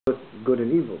with good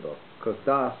and evil, though, because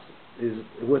das is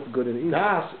with good and evil.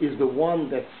 Das is the one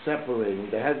that's separating,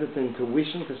 that has its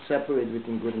intuition to separate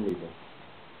between good and evil.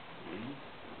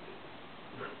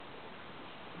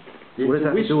 What does that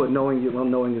have to do with knowing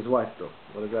his wife, though?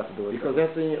 What does that have to do with because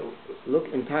that? That's look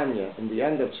in Tanya, in the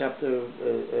end of chapter,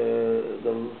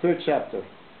 the third chapter,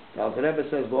 the Alter Rebbe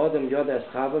says, "V'odam yoda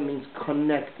eschava" means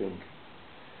connecting.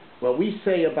 What we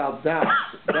say about das,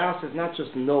 das is not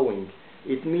just knowing;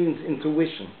 it means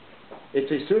intuition.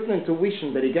 It's a certain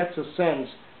intuition that he gets a sense.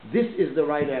 This is the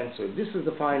right answer. This is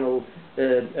the final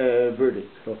verdict.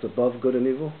 So it's above good and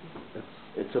evil?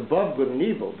 It's above good and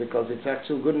evil because it's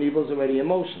actual good and evil is already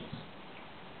emotions.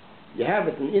 You have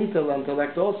it in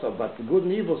intellect also, but the good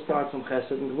and evil starts from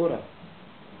Chesed and Gvura.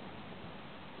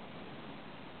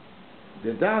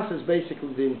 The Das is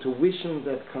basically the intuition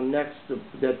that connects,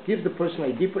 that gives the person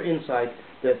a deeper insight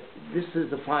that this is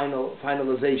the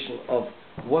finalization of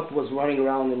what was running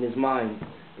around in his mind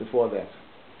before that.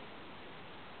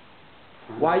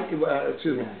 Why?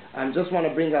 Excuse me. I just want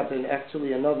to bring up an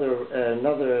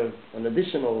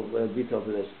additional detail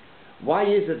to this. Why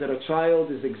is it that a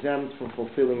child is exempt from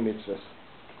fulfilling mitzvahs?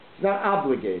 He's not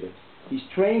obligated. He's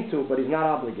trained to, but he's not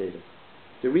obligated.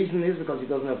 The reason is because he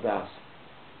doesn't have das.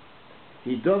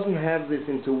 He doesn't have this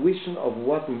intuition of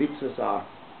what mitzvahs are.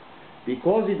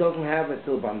 Because he doesn't have it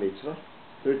till bar mitzvah,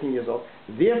 13 years old,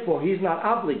 therefore he's not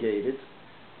obligated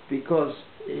because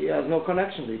he has no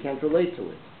connection to it. He can't relate to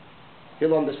it.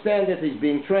 He'll understand it, he's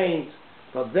being trained,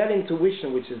 but that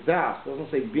intuition, which is das, doesn't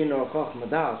say bin or chochma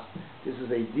das, this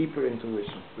is a deeper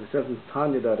intuition. It says in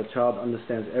Tanya that a child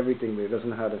understands everything, but he doesn't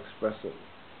know how to express it.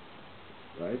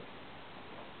 Right?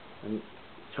 And a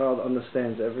child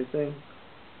understands everything,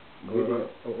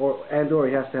 or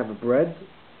he has to have a bread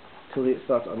till he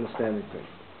starts understanding things.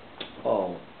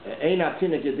 Oh,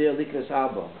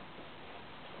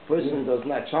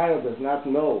 child does not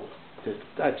know.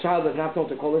 A child does not know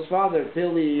to call his father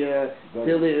till he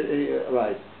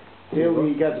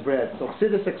gets bread. So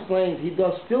Chassidus explains he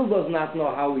still does not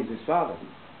know how he's his father.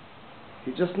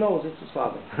 He just knows it's his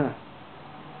father.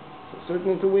 It's a certain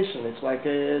intuition. It's like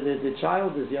the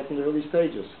child is yet in the early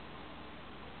stages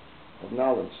of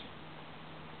knowledge.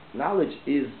 Knowledge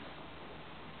is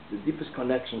the deepest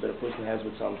connection that a person has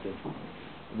with something,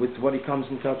 with what he comes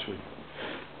in touch with.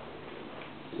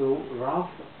 So Rav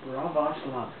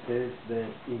Ashlag says that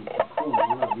in Tikkun,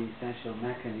 one of the essential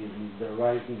mechanisms, the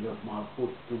rising of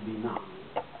Malchut to Binah.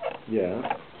 Yeah.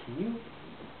 Can you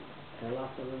tell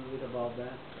us a little bit about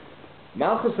that?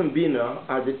 Malchus and Bina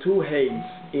are the two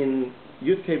Heys in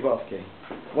Yud Kei Vav Kei.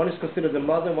 One is considered the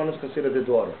mother, one is considered the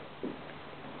daughter.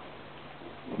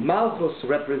 Malchus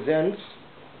represents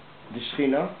the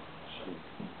Shechina.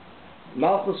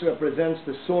 Malchus represents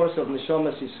the source of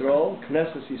Neshamas Yisrael,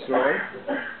 Knesset Yisrael,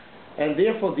 and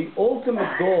therefore the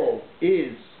ultimate goal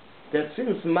is that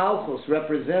since Malchus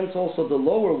represents also the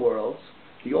lower worlds,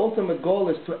 the ultimate goal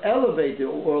is to elevate the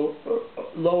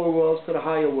lower worlds to the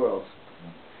higher worlds.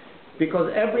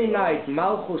 Because every night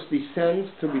Malchus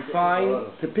descends to refine,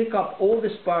 to pick up all the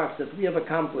sparks that we have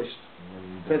accomplished.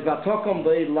 It says, "Vatokom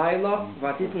be'ed laila,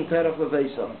 vatitn teref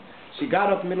leveisa." She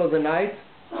got up middle of the night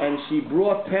and she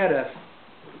brought teref,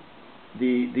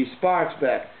 the sparks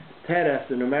back. Teref,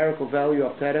 the numerical value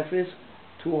of teref is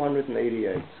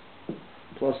 288.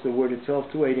 Plus the word itself,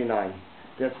 289.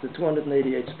 That's the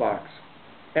 288 sparks.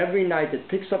 Every night it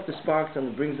picks up the sparks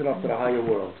and brings it up to the higher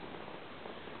world.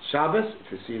 Shabbos,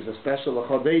 it receives a special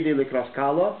Chodedi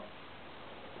Likraskala.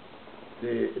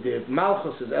 The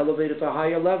Malchus is elevated to a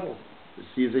higher level.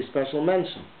 Receives a special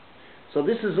mention. So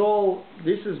this is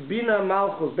Bina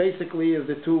Malchus basically is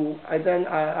the two,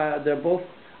 they're both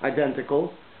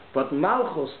identical, but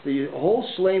Malchus, the whole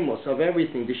shleimus of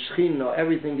everything, the Shechina,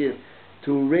 everything is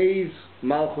to raise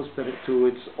Malchus to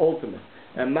its ultimate.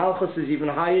 And Malchus is even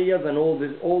higher than all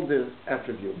the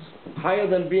attributes. Higher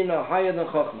than Bina, higher than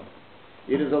Chochmah.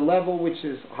 It is a level which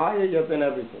is higher yet than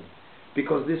everything.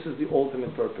 Because this is the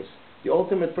ultimate purpose. The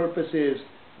ultimate purpose is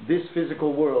this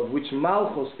physical world, which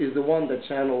Malchus is the one that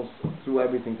channels through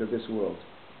everything to this world.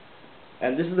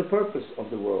 And this is the purpose of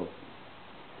the world.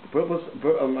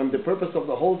 The purpose of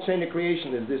the whole chain of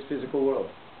creation is this physical world.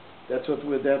 That's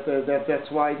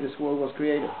why this world was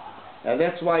created. And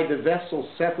that's why the vessels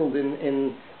settled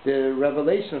in the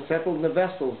revelation, settled in the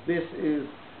vessels. This is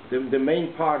the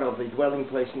main part of the dwelling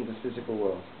place in this physical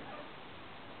world.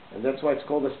 And that's why it's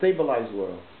called a stabilized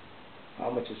world. How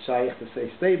much is shaykh to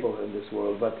say stable in this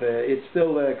world, but it's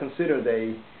still considered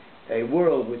a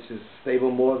world which is stable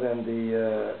more than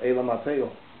the Elam HaTeil.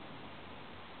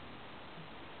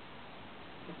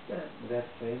 That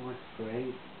famous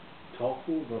phrase,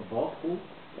 Tohu V'Bohu,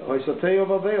 Hoisoteo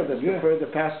Vaveo, that's the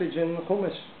passage in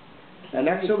Chumash. And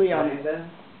actually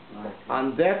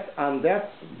on that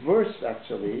verse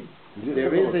actually,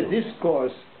 there is a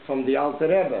discourse from the Alter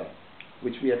Rebbe,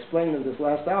 which we explained in this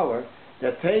last hour,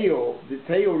 that the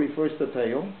Teo refers to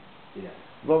Teo.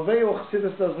 Vaveo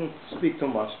Chassidus doesn't speak too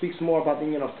much, speaks more about the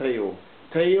meaning of Teo.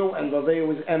 Teo and Vaveo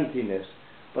is emptiness.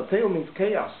 But Teo means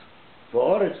chaos.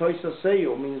 Va'oretz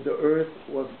hoisoseo means the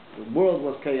world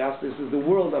was chaos. This is the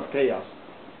world of chaos.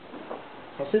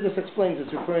 Chassidus explains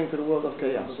it's referring to the world of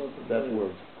chaos, that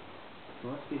word.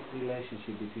 What's this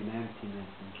relationship between emptiness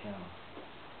and chaos?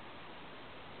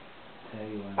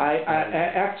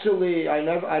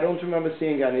 I don't remember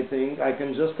seeing anything. I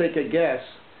can just take a guess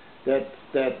that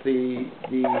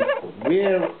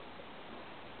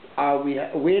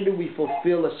where do we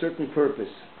fulfill a certain purpose?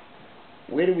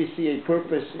 Where do we see a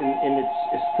purpose in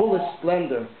its fullest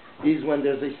splendor is when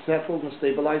there's a settled and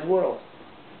stabilized world.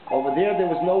 Over there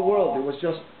was no world, there was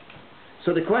just...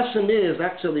 So the question is,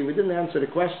 actually, we didn't answer the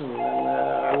question, and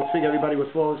I would figure everybody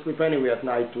would fall asleep anyway at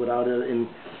night without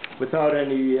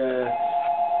any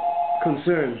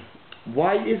concern.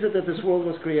 Why is it that this world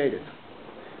was created?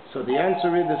 So the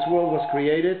answer is this world was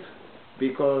created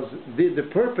because the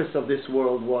purpose of this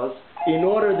world was, in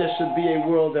order there should be a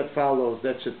world that follows,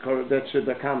 that should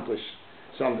accomplish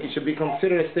something. It should be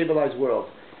considered a stabilized world.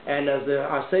 And as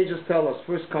our sages tell us,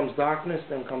 first comes darkness,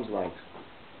 then comes light.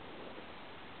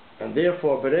 And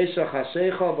therefore, Bereisha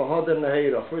Chashecha V'Hoder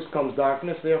Nehera, first comes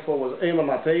darkness, therefore was Elam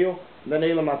HaTeu, then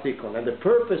Elam HaTikun. And the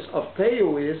purpose of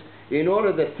Teu is, in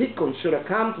order that Tikun should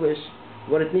accomplish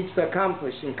what it needs to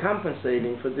accomplish in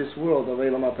compensating for this world of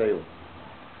Elam HaTeu.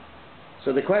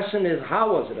 So the question is,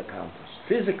 how was it accomplished?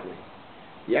 Physically.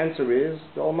 The answer is,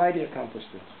 the Almighty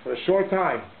accomplished it for a short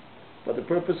time. But the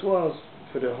purpose was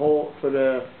for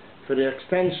the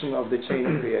extension of the chain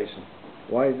of creation.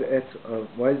 Why is the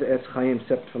Etz Chaim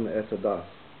separate from the Etz Adas?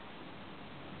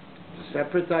 It's a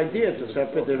separate idea.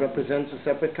 It represents a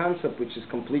separate concept, which is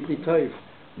completely toif.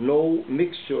 No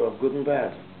mixture of good and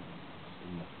bad.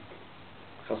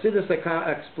 Chassidus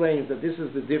explains that this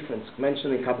is the difference,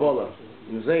 mentioned in Kabbalah,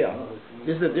 in Zohar.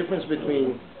 This is the difference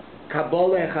between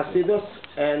Kabbalah and Chassidus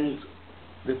and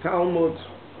the Talmud.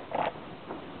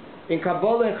 In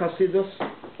Kabbalah and Chassidus,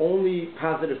 only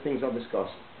positive things are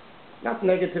discussed. Not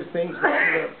negative things,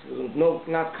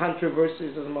 not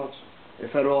controversies as much,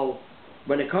 if at all.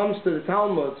 When it comes to the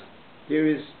Talmud,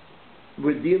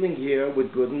 we're dealing here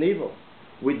with good and evil.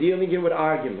 We're dealing here with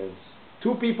arguments.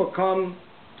 Two people come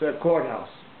to a courthouse,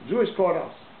 Jewish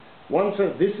courthouse. One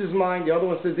says, this is mine, the other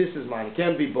one says, this is mine. It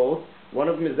can't be both. One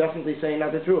of them is definitely saying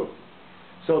not the truth.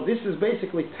 So this is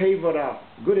basically Tevorah,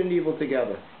 good and evil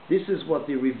together. This is what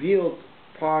the revealed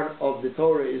part of the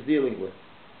Torah is dealing with.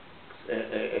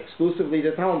 Exclusively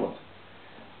the Talmud.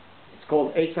 It's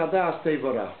called Eitz Hadas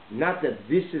Tevorah. Not that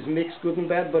this is mixed good and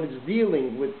bad, but it's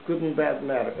dealing with good and bad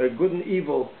good and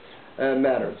evil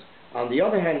matters. On the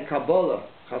other hand, Kabbalah,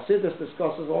 Chassidus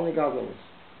discusses only godliness.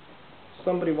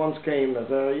 Somebody once came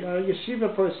as a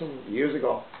yeshiva person years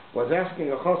ago, was asking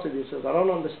a chassid, he says, I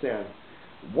don't understand.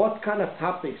 What kind of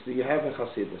topics do you have in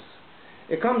Chassidus?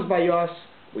 It comes by us.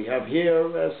 We have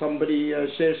here somebody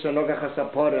shares Shanogach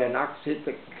HaSapora, an ox hit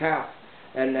a calf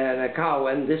and a cow,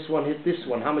 and this one hit this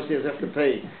one. How much does he have to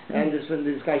pay? And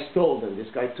this guy stole, and this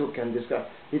guy took, and this guy.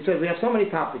 He says we have so many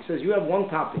topics. He says you have one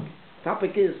topic.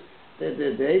 Topic is the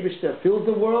Eibishter fills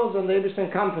the world, and the Eibishter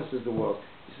encompasses the world.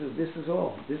 He says this is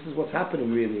all. This is what's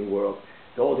happening really in the world.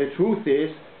 The truth is,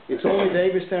 it's only the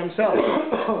Eibishter himself,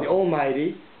 the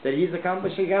Almighty, that He's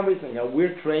accomplishing everything. And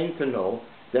we're trained to know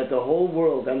that the whole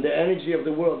world and the energy of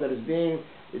the world that is being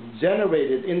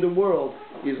generated in the world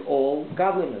is all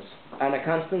godliness on a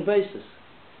constant basis.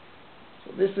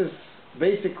 So this is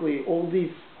basically all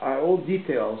these are all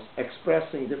details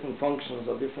expressing different functions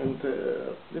of different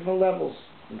levels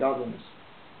of godliness.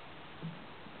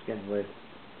 Can't wait.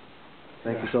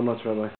 Thank you so much, Rabbi.